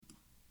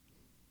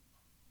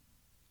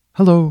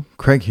Hello,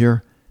 Craig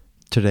here.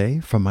 Today,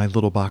 from my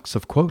little box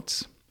of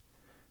quotes.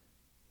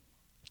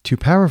 To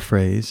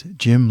paraphrase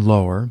Jim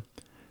Lower,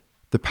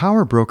 the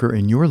power broker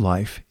in your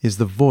life is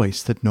the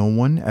voice that no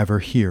one ever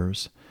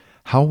hears.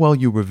 How well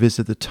you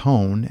revisit the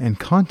tone and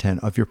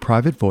content of your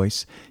private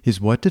voice is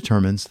what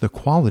determines the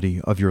quality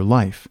of your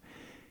life.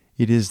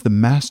 It is the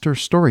master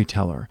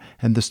storyteller,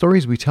 and the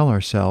stories we tell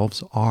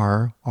ourselves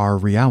are our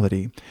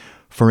reality.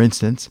 For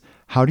instance,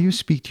 how do you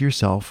speak to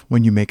yourself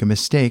when you make a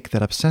mistake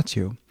that upsets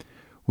you?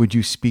 Would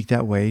you speak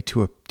that way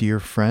to a dear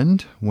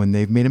friend when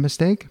they've made a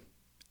mistake?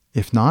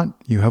 If not,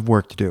 you have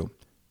work to do.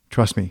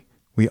 Trust me,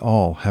 we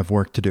all have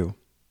work to do.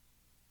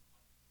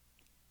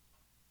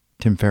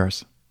 Tim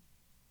Ferriss.